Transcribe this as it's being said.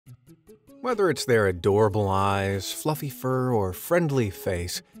Whether it's their adorable eyes, fluffy fur, or friendly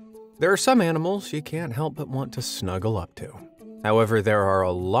face, there are some animals you can't help but want to snuggle up to. However, there are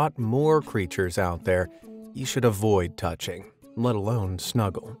a lot more creatures out there you should avoid touching, let alone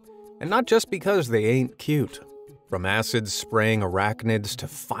snuggle. And not just because they ain't cute. From acid-spraying arachnids to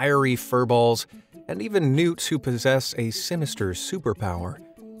fiery furballs, and even newts who possess a sinister superpower.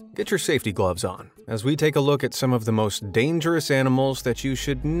 Get your safety gloves on, as we take a look at some of the most dangerous animals that you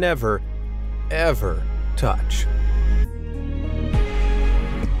should never, ever touch.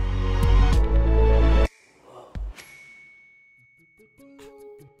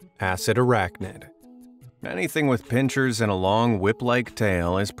 Acid arachnid. Anything with pinchers and a long whip-like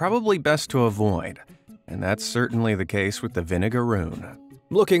tail is probably best to avoid, and that's certainly the case with the vinegaroon.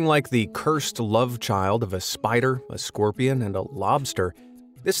 Looking like the cursed love child of a spider, a scorpion, and a lobster,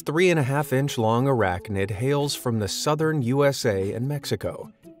 this 3.5-inch long arachnid hails from the southern USA and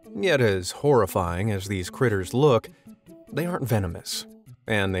Mexico. Yet as horrifying as these critters look, they aren't venomous,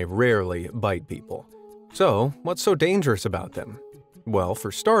 and they rarely bite people. So, what's so dangerous about them? Well,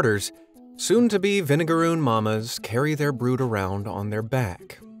 for starters, soon-to-be vinegaroon mamas carry their brood around on their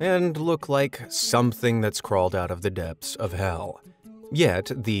back and look like something that's crawled out of the depths of hell.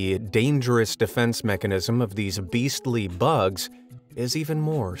 Yet, the dangerous defense mechanism of these beastly bugs is even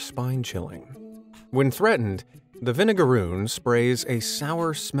more spine-chilling. When threatened, the vinegaroon sprays a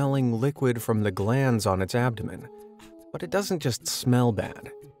sour-smelling liquid from the glands on its abdomen. But it doesn't just smell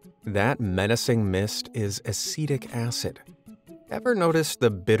bad. That menacing mist is acetic acid. Ever notice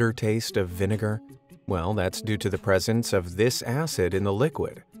the bitter taste of vinegar? Well, that's due to the presence of this acid in the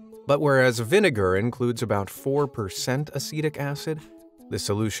liquid. But whereas vinegar includes about 4% acetic acid, the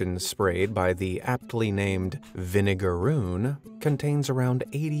solution sprayed by the aptly named vinegaroon contains around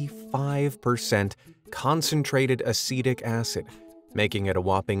 85% concentrated acetic acid, making it a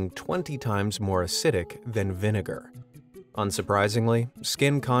whopping 20 times more acidic than vinegar. Unsurprisingly,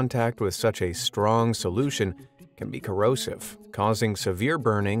 skin contact with such a strong solution can be corrosive, causing severe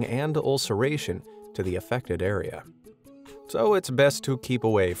burning and ulceration to the affected area. So it's best to keep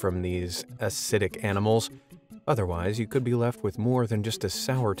away from these acidic animals, otherwise you could be left with more than just a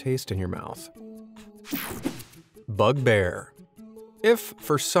sour taste in your mouth. Bugbear. If,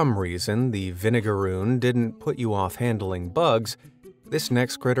 for some reason, the vinegaroon didn't put you off handling bugs, this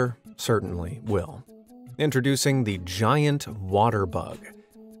next critter certainly will. Introducing the giant water bug,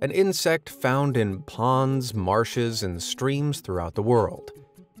 an insect found in ponds, marshes, and streams throughout the world.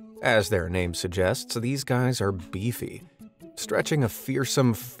 As their name suggests, these guys are beefy, stretching a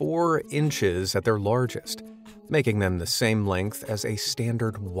fearsome 4 inches at their largest, making them the same length as a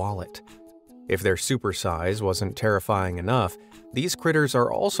standard wallet. If their super size wasn't terrifying enough, these critters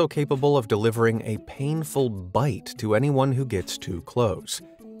are also capable of delivering a painful bite to anyone who gets too close.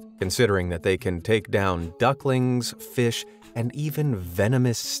 Considering that they can take down ducklings, fish, and even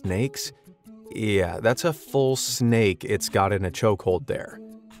venomous snakes? Yeah, that's a full snake it's got in a chokehold there.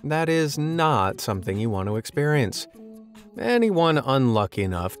 That is not something you want to experience. Anyone unlucky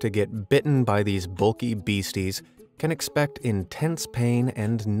enough to get bitten by these bulky beasties can expect intense pain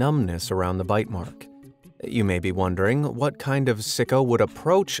and numbness around the bite mark. You may be wondering what kind of sicko would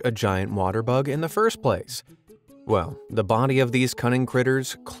approach a giant water bug in the first place. Well, the body of these cunning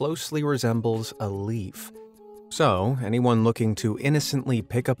critters closely resembles a leaf. So, anyone looking to innocently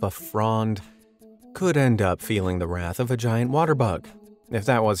pick up a frond could end up feeling the wrath of a giant water bug. If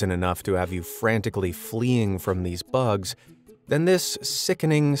that wasn't enough to have you frantically fleeing from these bugs, then this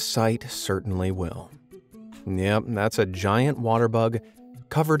sickening sight certainly will. Yep, that's a giant water bug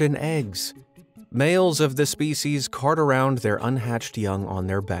covered in eggs. Males of the species cart around their unhatched young on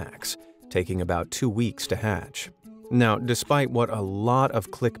their backs, taking about 2 weeks to hatch. Now, despite what a lot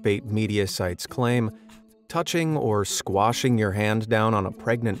of clickbait media sites claim, touching or squashing your hand down on a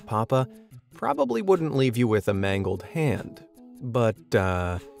pregnant papa probably wouldn't leave you with a mangled hand. But,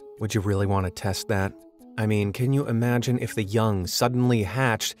 would you really want to test that? I mean, can you imagine if the young suddenly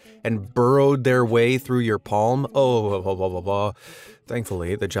hatched and burrowed their way through your palm?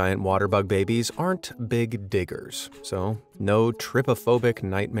 Thankfully, the giant water bug babies aren't big diggers, so no trypophobic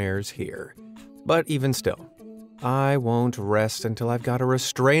nightmares here. But even still, I won't rest until I've got a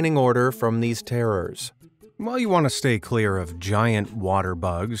restraining order from these terrors. While you want to stay clear of giant water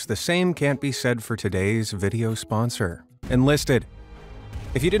bugs, the same can't be said for today's video sponsor, Enlisted.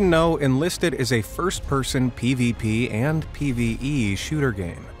 If you didn't know, Enlisted is a first-person PvP and PvE shooter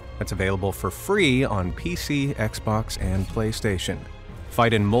game that's available for free on PC, Xbox, and PlayStation.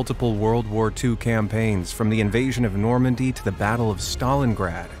 Fight in multiple World War II campaigns, from the invasion of Normandy to the Battle of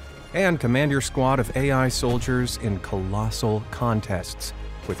Stalingrad, and command your squad of AI soldiers in colossal contests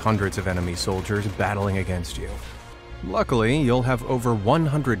with hundreds of enemy soldiers battling against you. Luckily, you'll have over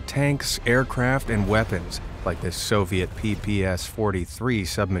 100 tanks, aircraft, and weapons, like this Soviet PPS-43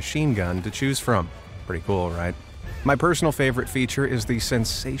 submachine gun, to choose from. Pretty cool, right? My personal favorite feature is the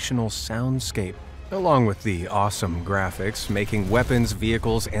sensational soundscape, along with the awesome graphics, making weapons,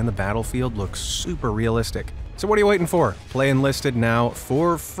 vehicles, and the battlefield look super realistic. So what are you waiting for? Play Enlisted now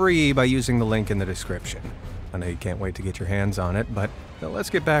for free by using the link in the description. I know you can't wait to get your hands on it, but let's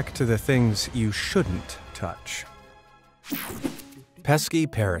get back to the things you shouldn't touch. Pesky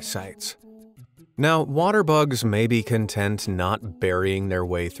parasites. Now, water bugs may be content not burying their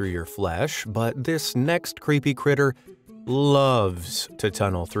way through your flesh, but this next creepy critter loves to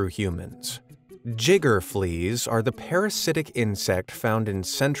tunnel through humans. Jigger fleas are the parasitic insect found in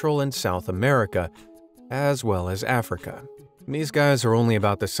Central and South America, as well as Africa. These guys are only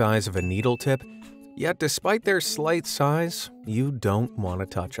about the size of a needle tip, yet despite their slight size, you don't want to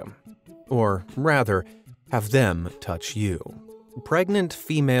touch them. Or rather, have them touch you. Pregnant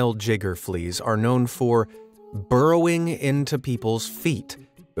female jigger fleas are known for burrowing into people's feet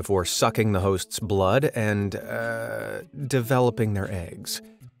before sucking the host's blood and, developing their eggs.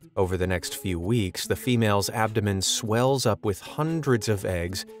 Over the next few weeks, the female's abdomen swells up with hundreds of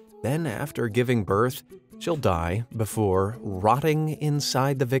eggs. Then, after giving birth, she'll die before rotting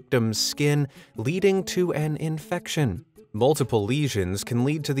inside the victim's skin, leading to an infection. Multiple lesions can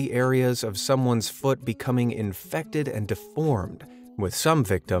lead to the areas of someone's foot becoming infected and deformed, with some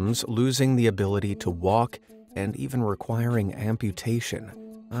victims losing the ability to walk and even requiring amputation.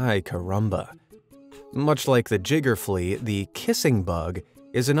 Ay caramba. Much like the jigger flea, the kissing bug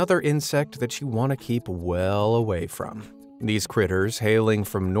is another insect that you want to keep well away from. These critters, hailing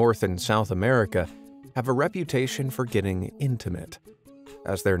from North and South America, have a reputation for getting intimate.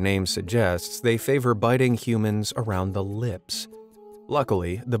 As their name suggests, they favor biting humans around the lips.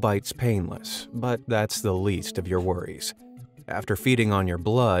 Luckily, the bite's painless, but that's the least of your worries. After feeding on your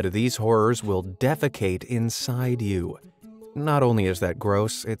blood, these horrors will defecate inside you. Not only is that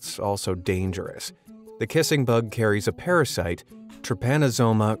gross, it's also dangerous. The kissing bug carries a parasite,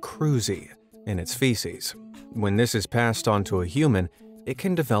 Trypanosoma cruzi, in its feces. When this is passed on to a human, it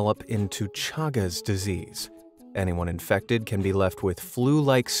can develop into Chagas disease. Anyone infected can be left with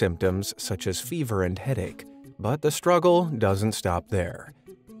flu-like symptoms such as fever and headache. But the struggle doesn't stop there.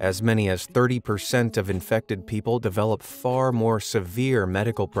 As many as 30% of infected people develop far more severe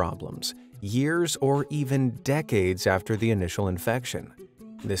medical problems, years or even decades after the initial infection.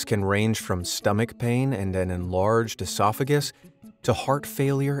 This can range from stomach pain and an enlarged esophagus to heart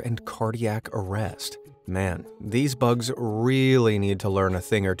failure and cardiac arrest. Man, these bugs really need to learn a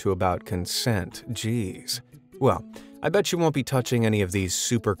thing or two about consent, geez. Well, I bet you won't be touching any of these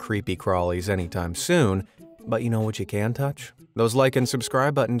super creepy crawlies anytime soon, but you know what you can touch? Those like and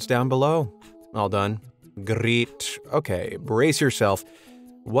subscribe buttons down below. All done? Great. Okay, brace yourself.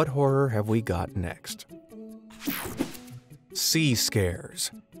 What horror have we got next? Sea scares.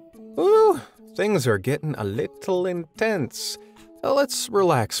 Ooh, things are getting a little intense. Let's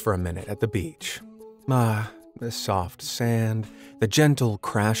relax for a minute at the beach. The soft sand, the gentle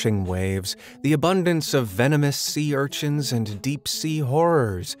crashing waves, the abundance of venomous sea urchins and deep-sea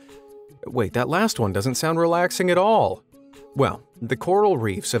horrors. Wait, that last one doesn't sound relaxing at all. Well, the coral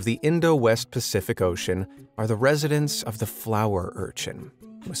reefs of the Indo-West Pacific Ocean are the residence of the flower urchin.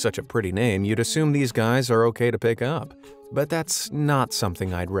 With such a pretty name, you'd assume these guys are okay to pick up. But that's not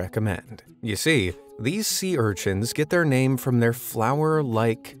something I'd recommend. You see, these sea urchins get their name from their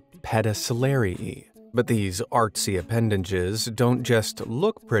flower-like pedicellariae. But these artsy appendages don't just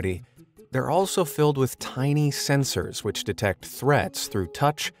look pretty, they're also filled with tiny sensors which detect threats through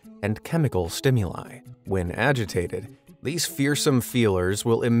touch and chemical stimuli. When agitated, these fearsome feelers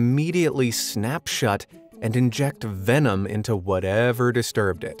will immediately snap shut and inject venom into whatever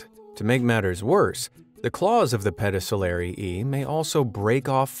disturbed it. To make matters worse, the claws of the pedicellariae may also break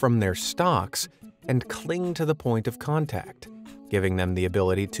off from their stalks and cling to the point of contact, giving them the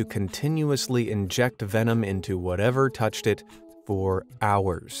ability to continuously inject venom into whatever touched it for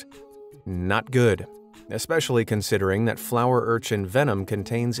hours. Not good, especially considering that flower urchin venom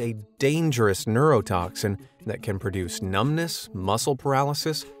contains a dangerous neurotoxin that can produce numbness, muscle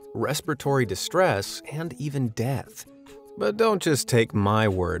paralysis, respiratory distress, and even death. But don't just take my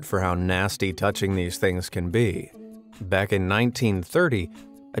word for how nasty touching these things can be. Back in 1930,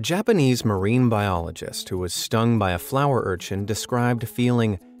 a Japanese marine biologist who was stung by a flower urchin described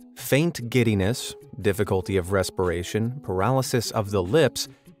feeling faint giddiness, difficulty of respiration, paralysis of the lips,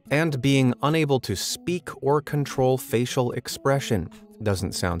 and being unable to speak or control facial expression.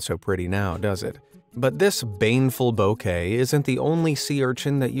 Doesn't sound so pretty now, does it? But this baneful bouquet isn't the only sea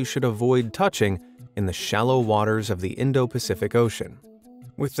urchin that you should avoid touching in the shallow waters of the Indo-Pacific Ocean.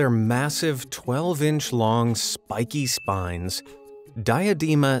 With their massive 12-inch long spiky spines,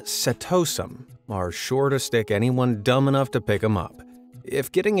 Diadema setosum are sure to stick anyone dumb enough to pick them up.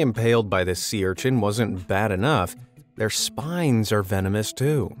 If getting impaled by this sea urchin wasn't bad enough, their spines are venomous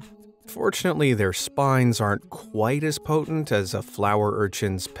too. Fortunately, their spines aren't quite as potent as a flower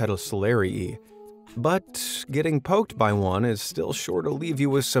urchin's pedicellariae, but getting poked by one is still sure to leave you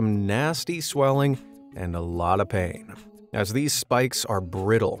with some nasty swelling and a lot of pain, as these spikes are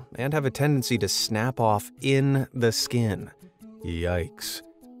brittle and have a tendency to snap off in the skin. Yikes.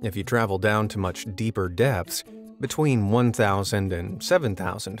 If you travel down to much deeper depths, between 1,000 and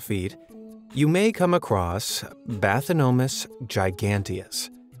 7,000 feet, you may come across Bathynomus giganteus,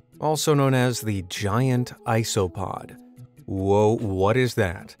 also known as the giant isopod. Whoa, what is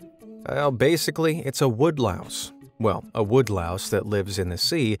that? Basically, it's a woodlouse. Well, a woodlouse that lives in the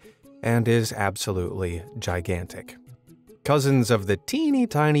sea and is absolutely gigantic. Cousins of the teeny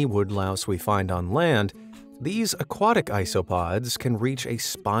tiny woodlouse we find on land, these aquatic isopods can reach a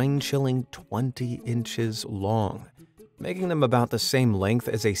spine-chilling 20 inches long, making them about the same length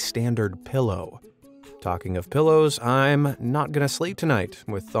as a standard pillow. Talking of pillows, I'm not gonna sleep tonight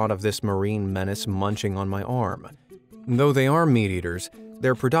with thought of this marine menace munching on my arm. Though they are meat-eaters,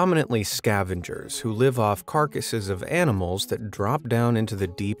 they're predominantly scavengers who live off carcasses of animals that drop down into the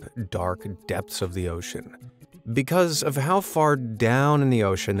deep, dark depths of the ocean. Because of how far down in the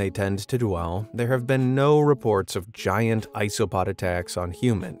ocean they tend to dwell, there have been no reports of giant isopod attacks on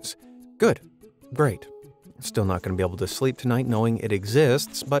humans. Good. Great. Still not going to be able to sleep tonight knowing it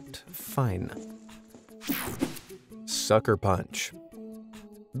exists, but fine. Sucker punch.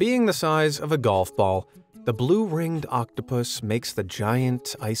 Being the size of a golf ball, the blue-ringed octopus makes the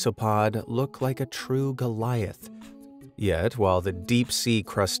giant isopod look like a true Goliath. Yet, while the deep-sea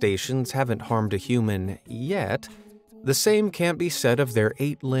crustaceans haven't harmed a human yet, the same can't be said of their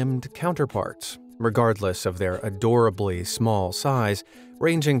 8-limbed counterparts, regardless of their adorably small size,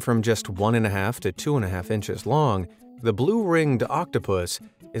 ranging from just 1.5 to 2.5 inches long. The blue-ringed octopus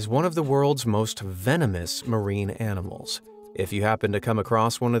is one of the world's most venomous marine animals. If you happen to come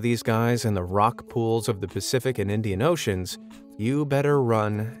across one of these guys in the rock pools of the Pacific and Indian Oceans, you better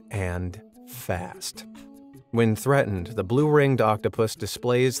run and fast. When threatened, the blue-ringed octopus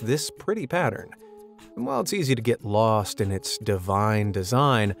displays this pretty pattern. And while it's easy to get lost in its divine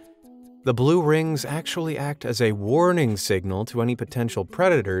design, the blue rings actually act as a warning signal to any potential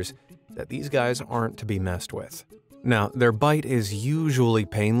predators that these guys aren't to be messed with. Now, their bite is usually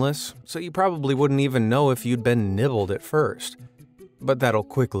painless, so you probably wouldn't even know if you'd been nibbled at first. But that'll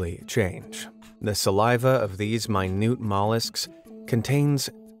quickly change. The saliva of these minute mollusks contains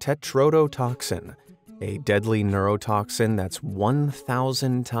tetrodotoxin, a deadly neurotoxin that's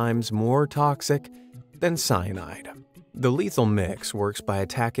 1,000 times more toxic than cyanide. The lethal mix works by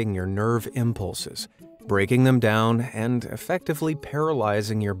attacking your nerve impulses, breaking them down, and effectively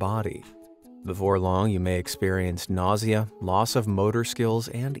paralyzing your body. Before long, you may experience nausea, loss of motor skills,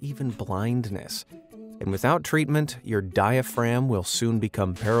 and even blindness. And without treatment, your diaphragm will soon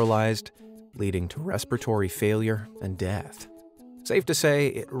become paralyzed, leading to respiratory failure and death. Safe to say,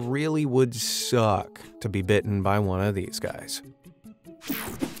 it really would suck to be bitten by one of these guys.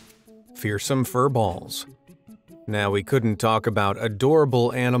 Fearsome fur balls. Now, we couldn't talk about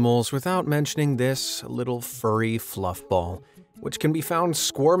adorable animals without mentioning this little furry fluff ball, which can be found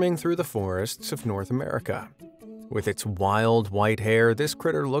squirming through the forests of North America. With its wild white hair, this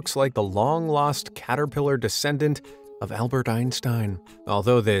critter looks like the long-lost caterpillar descendant of Albert Einstein.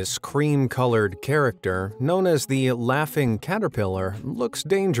 Although this cream-colored character, known as the laughing caterpillar, looks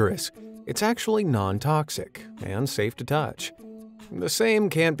dangerous, it's actually non-toxic and safe to touch. The same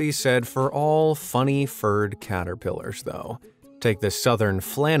can't be said for all funny furred caterpillars, though. Take the southern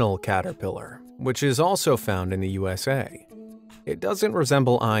flannel caterpillar, which is also found in the USA. It doesn't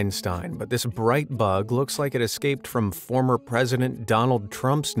resemble Einstein, but this bright bug looks like it escaped from former President Donald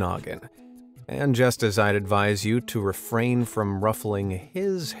Trump's noggin. And just as I'd advise you to refrain from ruffling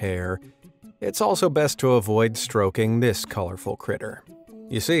his hair, it's also best to avoid stroking this colorful critter.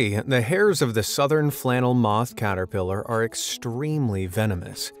 You see, the hairs of the southern flannel moth caterpillar are extremely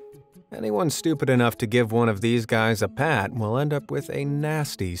venomous. Anyone stupid enough to give one of these guys a pat will end up with a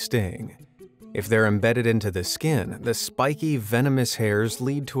nasty sting. If they're embedded into the skin, the spiky, venomous hairs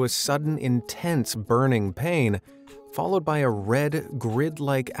lead to a sudden, intense burning pain, followed by a red,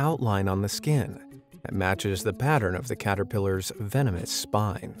 grid-like outline on the skin that matches the pattern of the caterpillar's venomous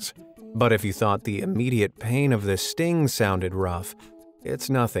spines. But if you thought the immediate pain of the sting sounded rough, it's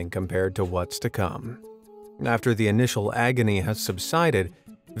nothing compared to what's to come. After the initial agony has subsided,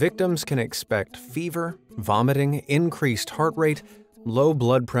 victims can expect fever, vomiting, increased heart rate, low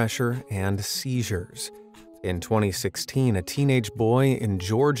blood pressure, and seizures. In 2016, a teenage boy in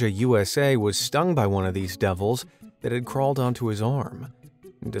Georgia, USA was stung by one of these devils that had crawled onto his arm.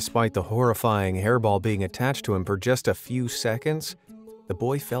 Despite the horrifying hairball being attached to him for just a few seconds, the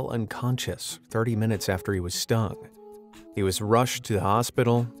boy fell unconscious 30 minutes after he was stung. He was rushed to the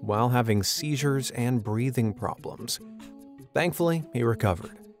hospital while having seizures and breathing problems. Thankfully, he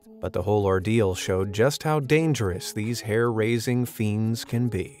recovered, but the whole ordeal showed just how dangerous these hair-raising fiends can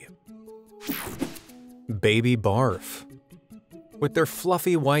be. Baby barf. With their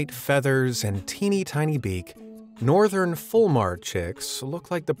fluffy white feathers and teeny tiny beak, northern fulmar chicks look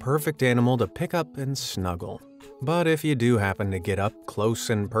like the perfect animal to pick up and snuggle. But if you do happen to get up close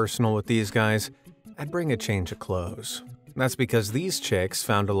and personal with these guys, I'd bring a change of clothes. That's because these chicks,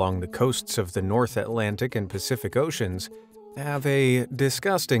 found along the coasts of the North Atlantic and Pacific Oceans, have a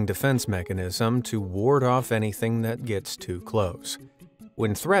disgusting defense mechanism to ward off anything that gets too close.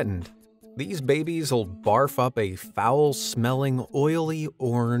 When threatened, these babies will barf up a foul-smelling, oily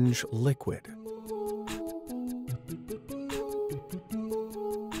orange liquid.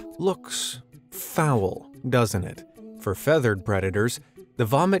 Looks foul, doesn't it? For feathered predators, the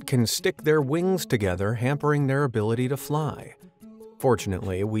vomit can stick their wings together, hampering their ability to fly.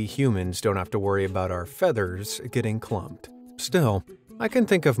 Fortunately, we humans don't have to worry about our feathers getting clumped. Still, I can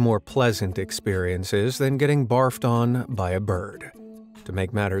think of more pleasant experiences than getting barfed on by a bird. To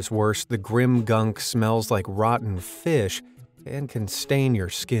make matters worse, the grim gunk smells like rotten fish and can stain your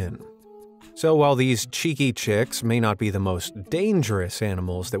skin. So while these cheeky chicks may not be the most dangerous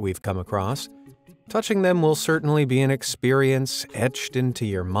animals that we've come across, touching them will certainly be an experience etched into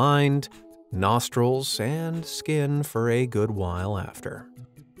your mind, nostrils, and skin for a good while after.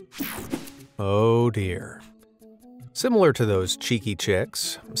 Oh dear. Similar to those cheeky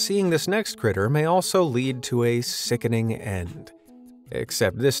chicks, seeing this next critter may also lead to a sickening end.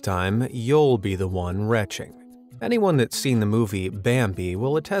 Except this time, you'll be the one retching. Anyone that's seen the movie Bambi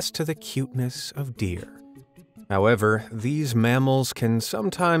will attest to the cuteness of deer. However, these mammals can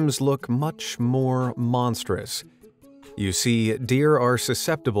sometimes look much more monstrous. You see, deer are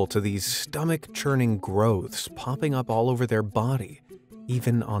susceptible to these stomach-churning growths popping up all over their body,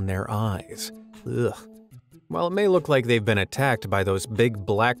 even on their eyes. Ugh. While it may look like they've been attacked by those big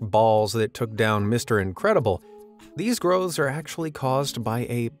black balls that took down Mr. Incredible, these growths are actually caused by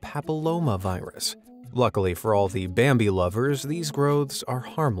a papillomavirus. Luckily for all the Bambi lovers, these growths are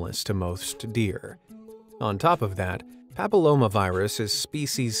harmless to most deer. On top of that, papillomavirus is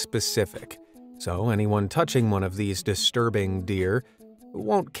species-specific, so anyone touching one of these disturbing deer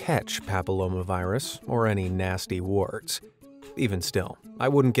won't catch papillomavirus or any nasty warts. Even still, I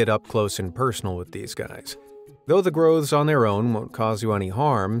wouldn't get up close and personal with these guys. Though the growths on their own won't cause you any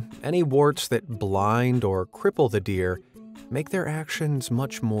harm, any warts that blind or cripple the deer make their actions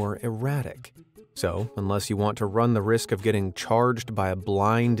much more erratic. So, unless you want to run the risk of getting charged by a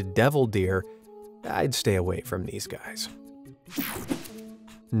blind devil deer, I'd stay away from these guys.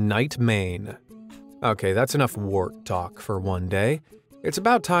 Night mane. Okay, that's enough wart talk for one day. It's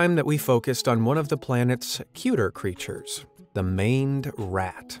about time that we focused on one of the planet's cuter creatures, the maned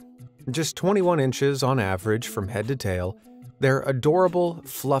rat. Just 21 inches on average from head to tail, they're adorable,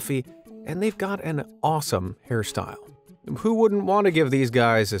 fluffy, and they've got an awesome hairstyle. Who wouldn't want to give these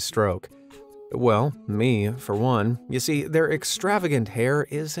guys a stroke? Well, me, for one. You see, their extravagant hair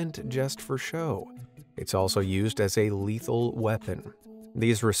isn't just for show. It's also used as a lethal weapon.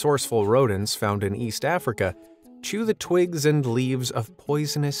 These resourceful rodents found in East Africa chew the twigs and leaves of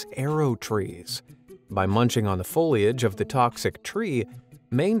poisonous arrow trees. By munching on the foliage of the toxic tree,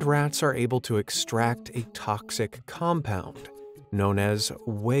 maned rats are able to extract a toxic compound, known as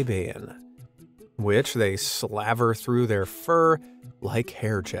webein, which they slaver through their fur like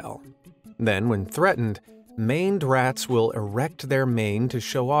hair gel. Then, when threatened, maned rats will erect their mane to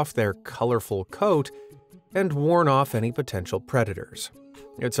show off their colorful coat and warn off any potential predators.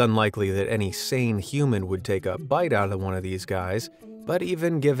 It's unlikely that any sane human would take a bite out of one of these guys, but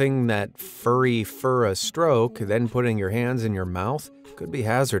even giving that furry fur a stroke, then putting your hands in your mouth, could be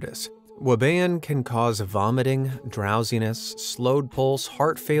hazardous. Webein can cause vomiting, drowsiness, slowed pulse,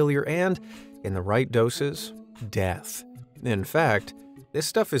 heart failure, and, in the right doses, death. In fact, this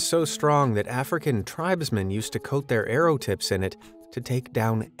stuff is so strong that African tribesmen used to coat their arrow tips in it to take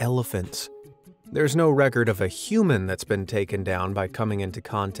down elephants. There's no record of a human that's been taken down by coming into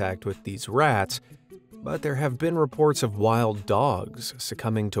contact with these rats, but there have been reports of wild dogs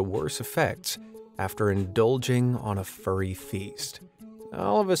succumbing to worse effects after indulging on a furry feast.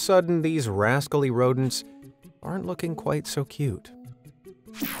 all of a sudden these rascally rodents aren't looking quite so cute.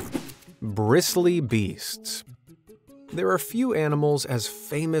 Bristly beasts. There are few animals as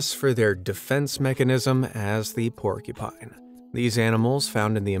famous for their defense mechanism as the porcupine. These animals,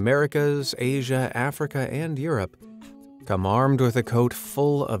 found in the Americas, Asia, Africa, and Europe, come armed with a coat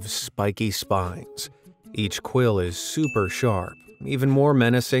full of spiky spines. Each quill is super sharp, even more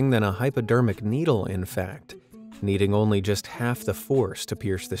menacing than a hypodermic needle, in fact, needing only just half the force to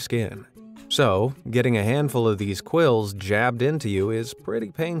pierce the skin. So, getting a handful of these quills jabbed into you is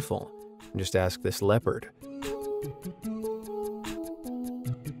pretty painful. Just ask this leopard.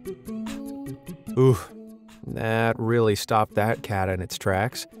 Ooh, that really stopped that cat in its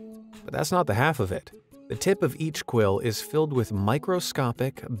tracks. But that's not the half of it. The tip of each quill is filled with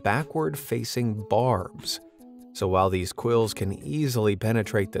microscopic, backward-facing barbs. So while these quills can easily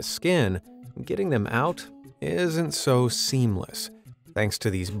penetrate the skin, getting them out isn't so seamless. Thanks to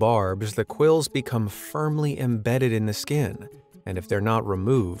these barbs, the quills become firmly embedded in the skin, and if they're not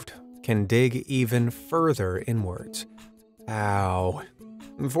removed, can dig even further inwards. Ow.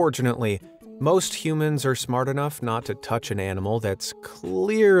 Unfortunately, most humans are smart enough not to touch an animal that's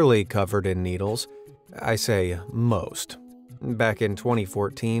clearly covered in needles. I say most. Back in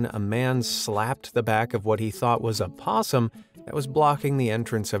 2014, a man slapped the back of what he thought was a possum that was blocking the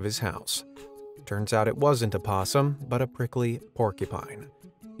entrance of his house. Turns out it wasn't a possum, but a prickly porcupine.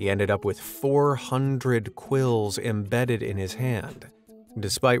 He ended up with 400 quills embedded in his hand.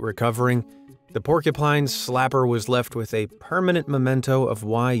 Despite recovering, the porcupine slapper was left with a permanent memento of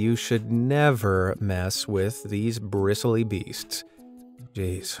why you should never mess with these bristly beasts.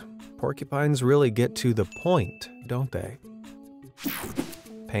 Jeez, porcupines really get to the point, don't they?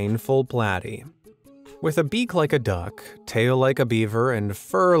 Painful platy. With a beak like a duck, tail like a beaver, and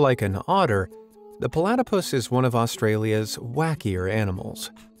fur like an otter, the platypus is one of Australia's wackier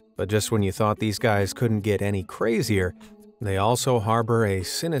animals. But just when you thought these guys couldn't get any crazier, they also harbor a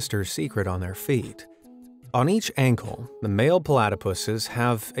sinister secret on their feet. On each ankle, the male platypuses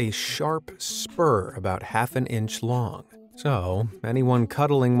have a sharp spur about half an inch long. So, anyone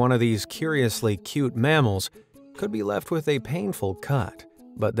cuddling one of these curiously cute mammals could be left with a painful cut.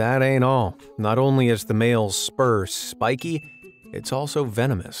 But that ain't all. Not only is the male's spur spiky, it's also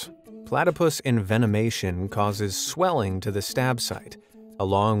venomous. Platypus envenomation causes swelling to the stab site,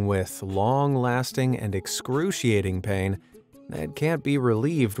 along with long-lasting and excruciating pain that can't be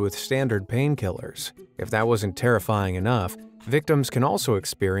relieved with standard painkillers. If that wasn't terrifying enough, victims can also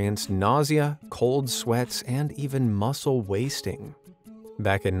experience nausea, cold sweats, and even muscle wasting.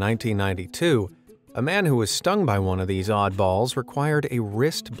 Back in 1992, a man who was stung by one of these oddballs required a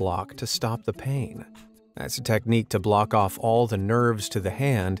wrist block to stop the pain. That's a technique to block off all the nerves to the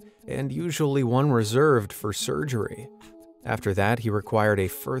hand, and usually one reserved for surgery. After that, he required a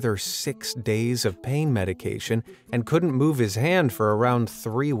further 6 days of pain medication and couldn't move his hand for around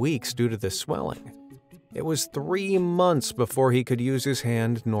 3 weeks due to the swelling. It was 3 months before he could use his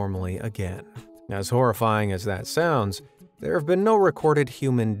hand normally again. As horrifying as that sounds, there have been no recorded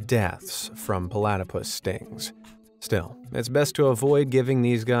human deaths from platypus stings. Still, it's best to avoid giving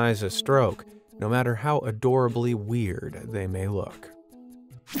these guys a stroke, no matter how adorably weird they may look.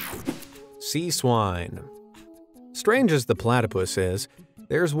 Sea swine. Strange as the platypus is,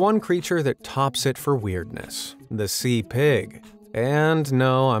 there's one creature that tops it for weirdness: the sea pig. And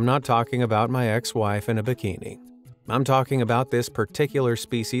no, I'm not talking about my ex-wife in a bikini. I'm talking about this particular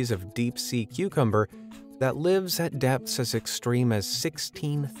species of deep-sea cucumber that lives at depths as extreme as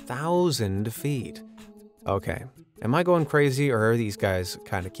 16,000 feet. Okay, am I going crazy, or are these guys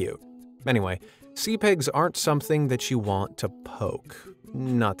kinda cute? Anyway, sea pigs aren't something that you want to poke.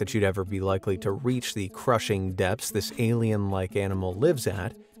 Not that you'd ever be likely to reach the crushing depths this alien-like animal lives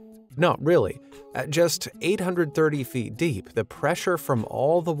at. No, really. At just 830 feet deep, the pressure from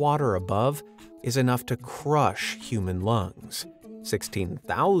all the water above is enough to crush human lungs.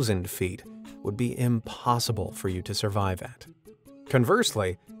 16,000 feet would be impossible for you to survive at.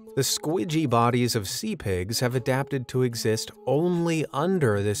 Conversely, the squidgy bodies of sea pigs have adapted to exist only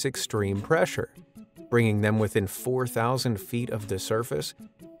under this extreme pressure. Bringing them within 4,000 feet of the surface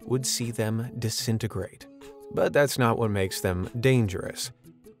would see them disintegrate. But that's not what makes them dangerous.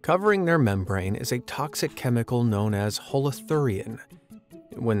 Covering their membrane is a toxic chemical known as holothurian.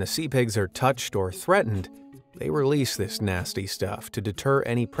 When the sea pigs are touched or threatened, they release this nasty stuff to deter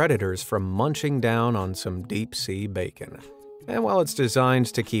any predators from munching down on some deep-sea bacon. And while it's designed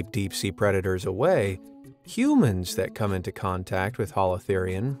to keep deep-sea predators away, humans that come into contact with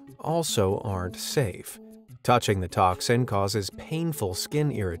holothurian also aren't safe. Touching the toxin causes painful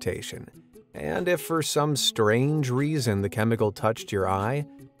skin irritation. And if for some strange reason the chemical touched your eye,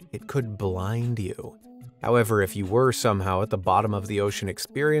 it could blind you. However, if you were somehow at the bottom of the ocean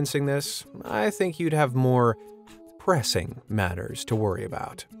experiencing this, I think you'd have more pressing matters to worry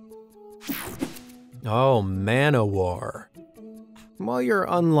about. Oh, man-o-war. While you're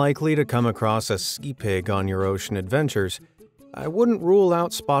unlikely to come across a sea pig on your ocean adventures, I wouldn't rule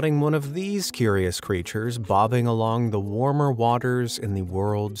out spotting one of these curious creatures bobbing along the warmer waters in the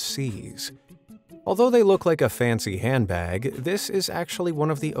world's seas. Although they look like a fancy handbag, this is actually one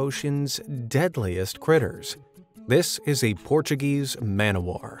of the ocean's deadliest critters. This is a Portuguese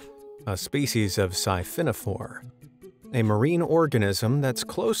man-o-war, a species of siphonophore, a marine organism that's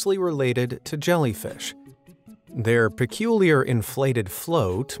closely related to jellyfish. Their peculiar inflated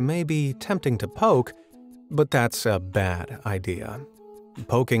float may be tempting to poke, but that's a bad idea.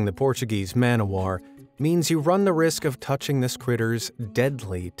 Poking the Portuguese man-o-war means you run the risk of touching this critter's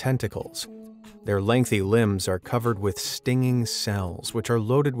deadly tentacles. Their lengthy limbs are covered with stinging cells, which are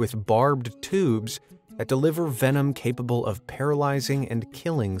loaded with barbed tubes that deliver venom capable of paralyzing and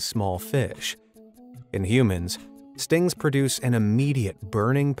killing small fish. In humans, stings produce an immediate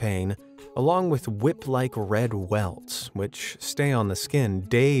burning pain, along with whip-like red welts, which stay on the skin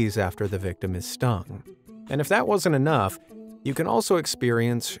days after the victim is stung. And if that wasn't enough, you can also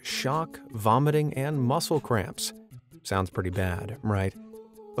experience shock, vomiting, and muscle cramps. Sounds pretty bad, right?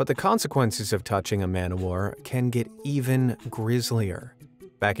 But the consequences of touching a man-o-war can get even grislier.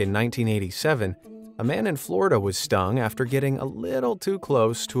 Back in 1987, a man in Florida was stung after getting a little too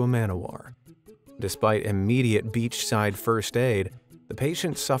close to a man-o-war. Despite immediate beachside first aid, the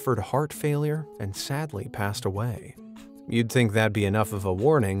patient suffered heart failure and sadly passed away. You'd think that'd be enough of a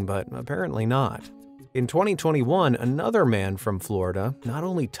warning, but apparently not. In 2021, another man from Florida not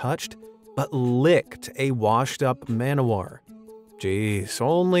only touched, but licked a washed-up man-o-war. Geez,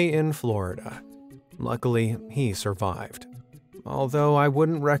 only in Florida. Luckily, he survived. Although I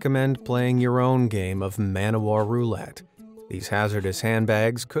wouldn't recommend playing your own game of man-o-war roulette. These hazardous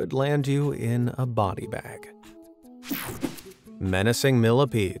handbags could land you in a body bag. Menacing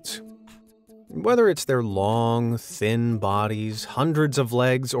millipedes. Whether it's their long, thin bodies, hundreds of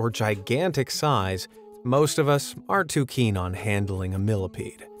legs, or gigantic size, most of us aren't too keen on handling a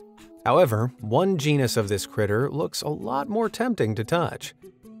millipede. However, one genus of this critter looks a lot more tempting to touch.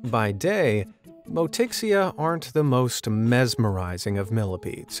 By day, Motixia aren't the most mesmerizing of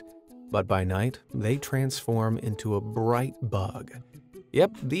millipedes, but by night, they transform into a bright bug.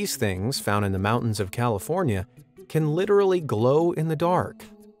 Yep, these things, found in the mountains of California, can literally glow in the dark.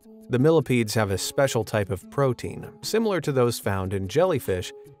 The millipedes have a special type of protein, similar to those found in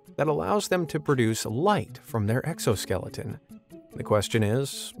jellyfish, that allows them to produce light from their exoskeleton. The question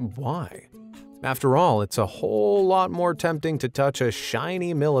is, why? After all, it's a whole lot more tempting to touch a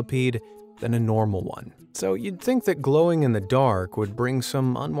shiny millipede than a normal one, so you'd think that glowing in the dark would bring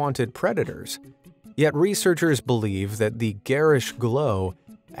some unwanted predators. Yet researchers believe that the garish glow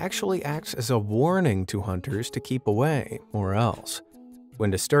actually acts as a warning to hunters to keep away, or else.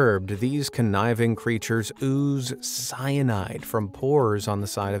 When disturbed, these conniving creatures ooze cyanide from pores on the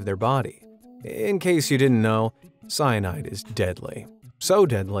side of their body. In case you didn't know, cyanide is deadly. So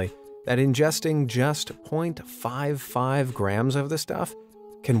deadly that ingesting just 0.55 grams of the stuff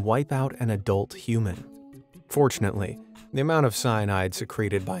can wipe out an adult human. Fortunately, the amount of cyanide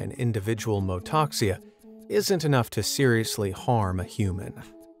secreted by an individual Motoxia isn't enough to seriously harm a human.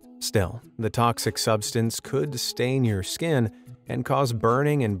 Still, the toxic substance could stain your skin and cause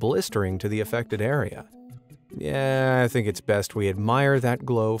burning and blistering to the affected area. Yeah, I think it's best we admire that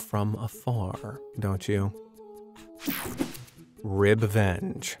glow from afar, don't you?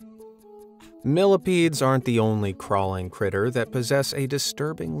 Ribvenge. Millipedes aren't the only crawling critter that possess a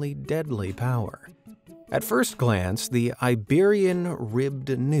disturbingly deadly power. At first glance, the Iberian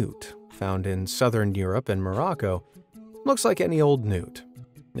ribbed newt, found in southern Europe and Morocco, looks like any old newt.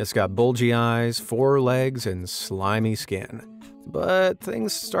 It's got bulgy eyes, 4 legs, and slimy skin. But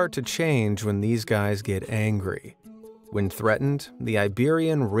things start to change when these guys get angry. When threatened, the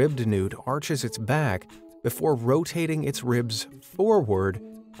Iberian ribbed newt arches its back before rotating its ribs forward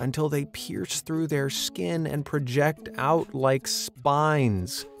until they pierce through their skin and project out like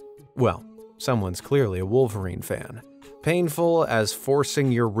spines. Well, someone's clearly a Wolverine fan. Painful as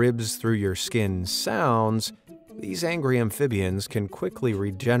forcing your ribs through your skin sounds, these angry amphibians can quickly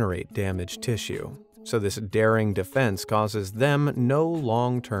regenerate damaged tissue, so this daring defense causes them no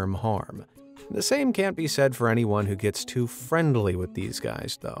long-term harm. The same can't be said for anyone who gets too friendly with these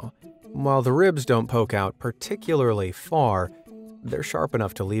guys, though. While the ribs don't poke out particularly far, they're sharp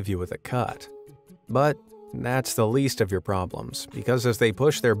enough to leave you with a cut. But that's the least of your problems, because as they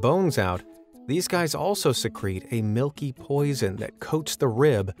push their bones out, These guys also secrete a milky poison that coats the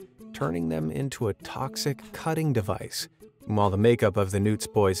rib, turning them into a toxic cutting device. While the makeup of the newt's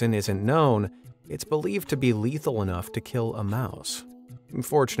poison isn't known, it's believed to be lethal enough to kill a mouse.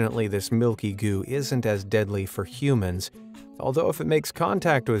 Unfortunately, this milky goo isn't as deadly for humans, although if it makes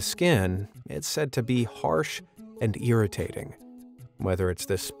contact with skin, it's said to be harsh and irritating. Whether it's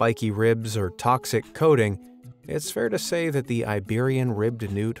the spiky ribs or toxic coating, it's fair to say that the Iberian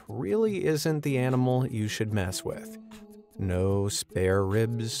ribbed newt really isn't the animal you should mess with. No spare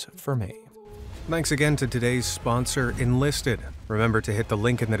ribs for me. Thanks again to today's sponsor, Enlisted. Remember to hit the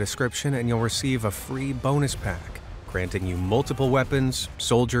link in the description and you'll receive a free bonus pack, granting you multiple weapons,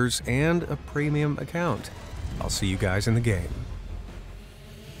 soldiers, and a premium account. I'll see you guys in the game.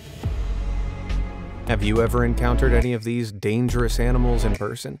 Have you ever encountered any of these dangerous animals in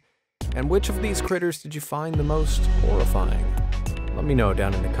person? And which of these critters did you find the most horrifying? Let me know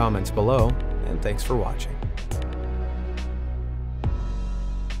down in the comments below, and thanks for watching.